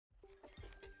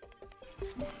The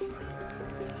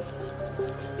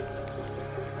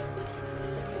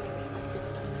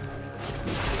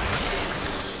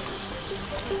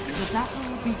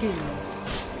battle begins.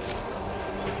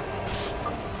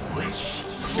 Wish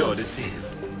got it in.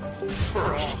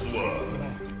 First blood.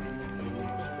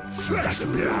 Flesh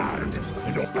and blood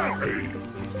and a bounty.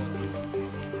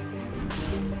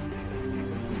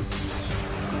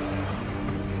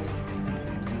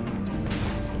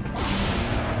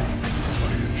 I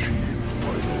achieve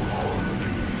final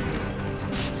harmony.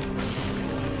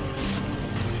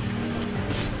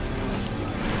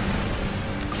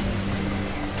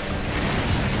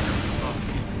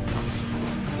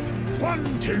 One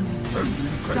team friendly.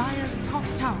 Dire's top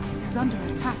tower is under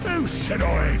attack. Who said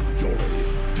I enjoy?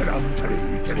 Ta-dum,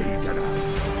 ta-dee, ta-dee, ta-dum.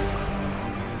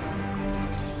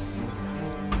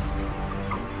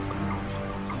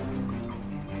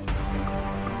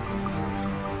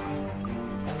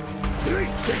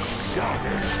 Let's get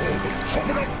started for the top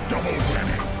of the double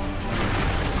whammy.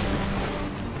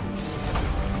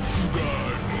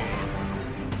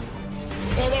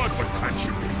 All right for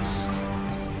crunchy bits.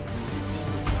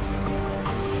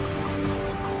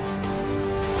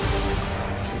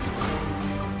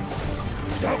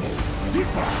 Double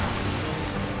dipper.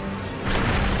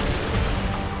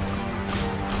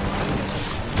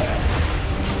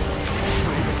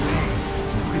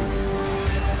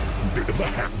 Bit of a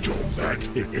hack job, that.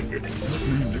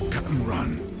 Mean to cut and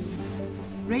run.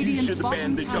 Radiant's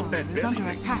bottom tower is under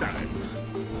attack.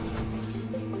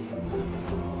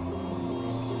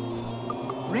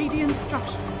 Radiant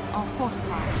structures are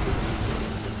fortified.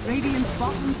 Radiant's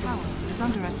bottom tower is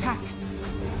under attack.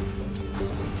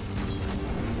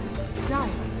 Dire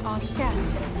are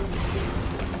scanning.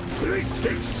 Let's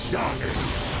get started.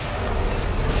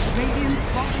 Radiant's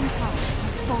bottom tower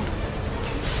has fallen.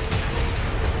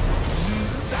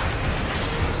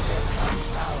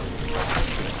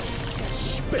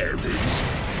 Spare it.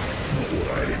 No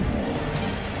anymore.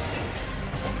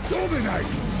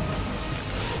 Dominate.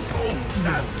 Oh,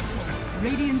 that's...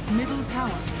 Radiant's middle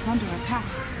tower is under attack.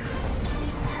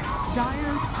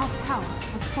 Dire's top tower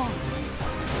has fallen.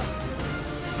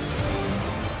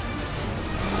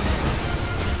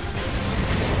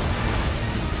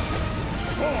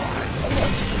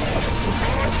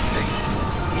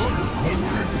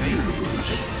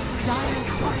 Dire's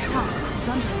top tower is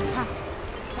under attack.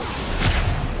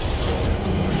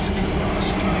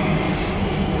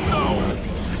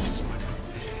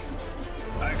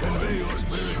 I convey your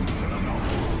spirit to the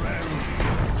novel realm.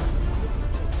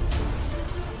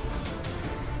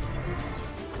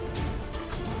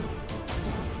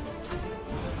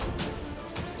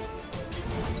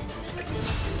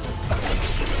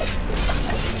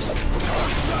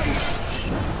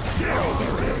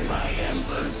 My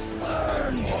embers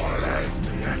burn. All and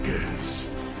the echoes.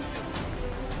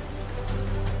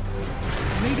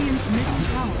 Radiant's middle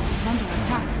tower is under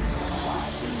attack.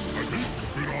 I think you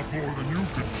bit off more than you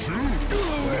can chew.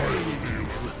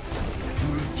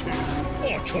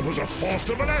 Our choppers are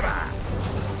faster than ever.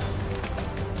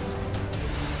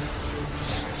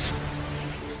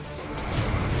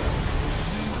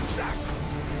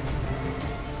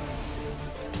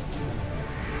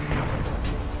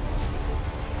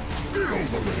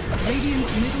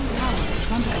 Radiant's middle tower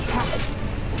is under attack.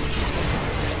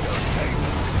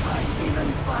 I even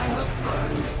find the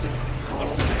burns to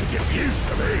get used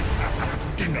to me.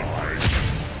 Denied.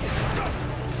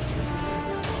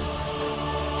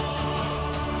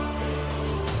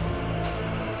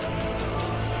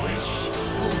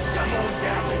 Double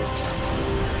damage.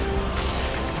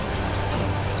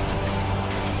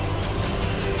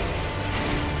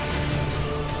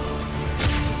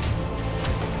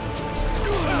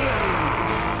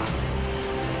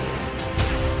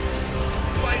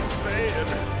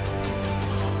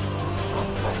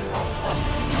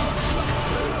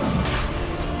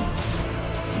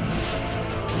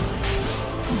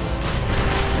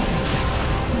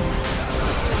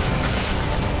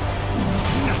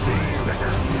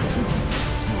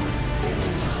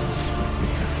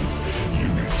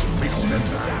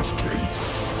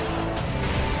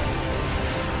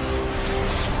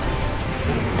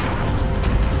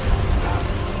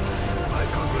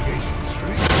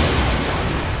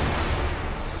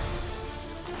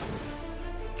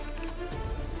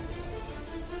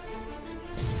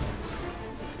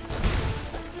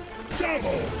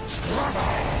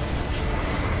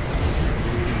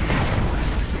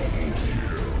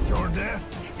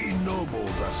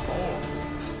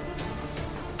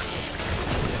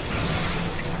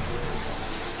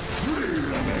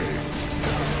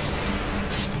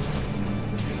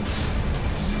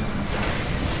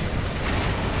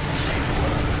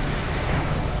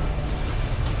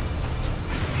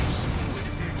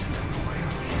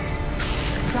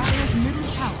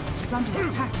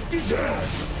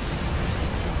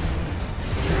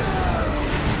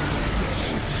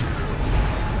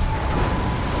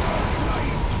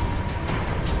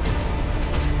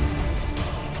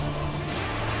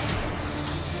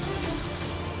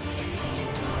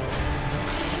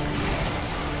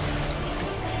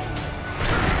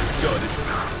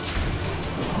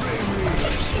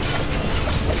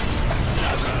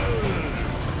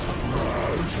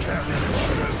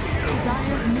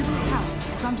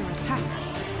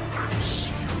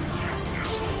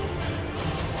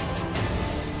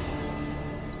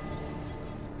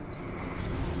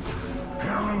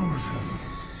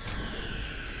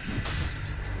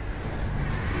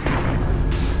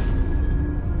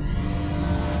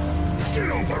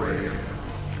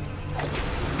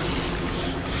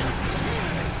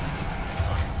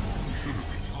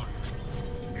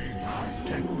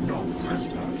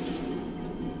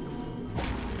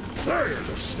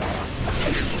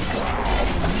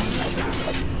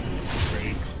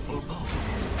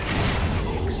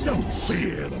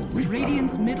 Fear the Reaper.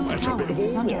 Radiant's middle That's a tower bit of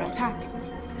is all under right. attack.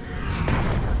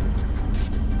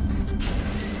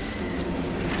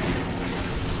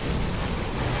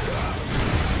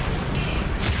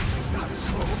 Not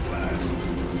so fast.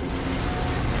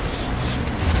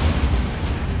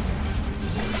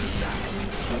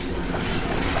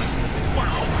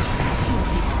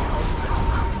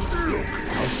 Look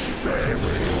how spare it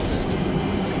is.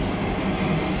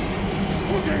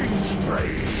 Pudding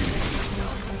spray.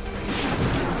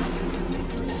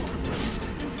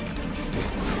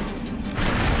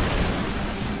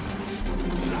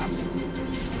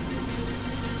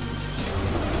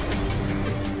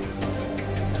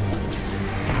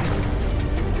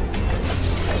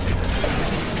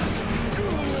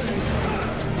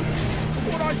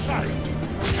 What I say?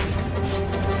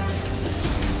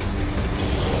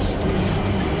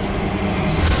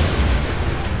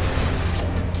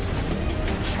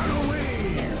 Shadow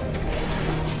wave.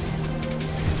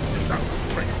 This is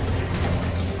outrageous.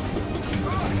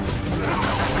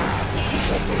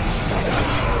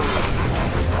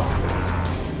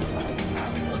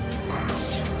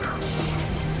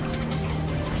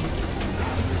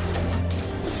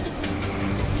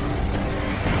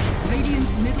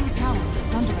 Radiant's middle tower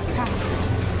is under attack.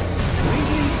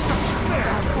 Radiant structures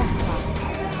are fortified.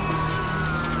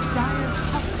 Dire's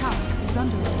top tower is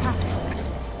under attack.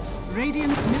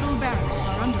 Radiant's middle barracks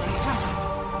are under attack.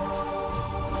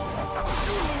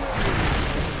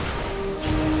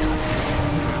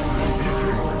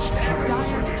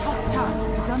 Dire's top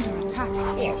tower is under attack.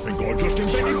 Oh, I think I just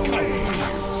invented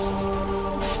chaos.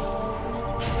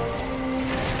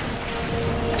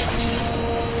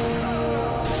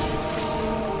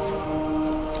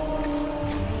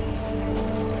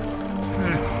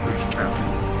 Who's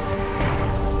counting?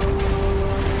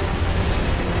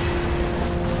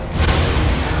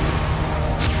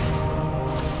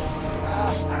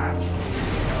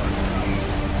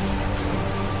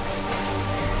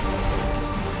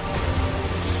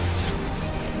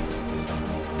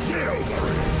 Get over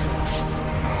it.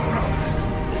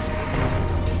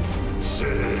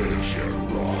 Serves you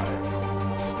right.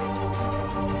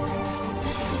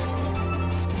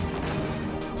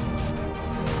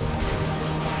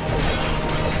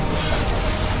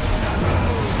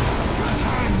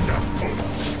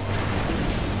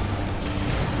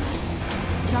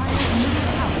 Dire's middle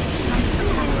tower is under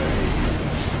attack.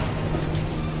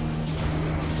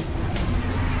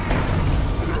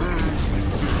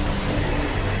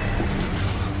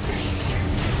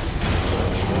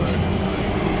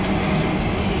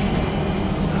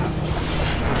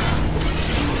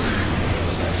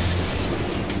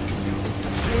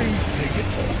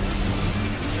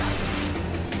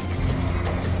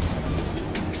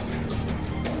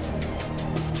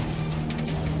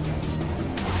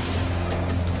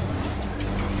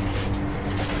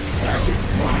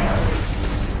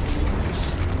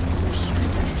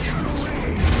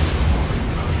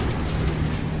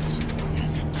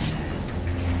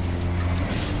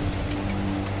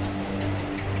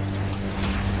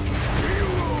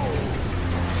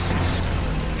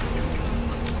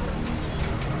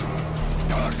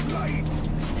 Dark light.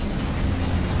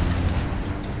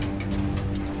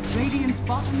 Radiant's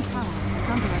bottom tower is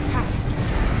under attack.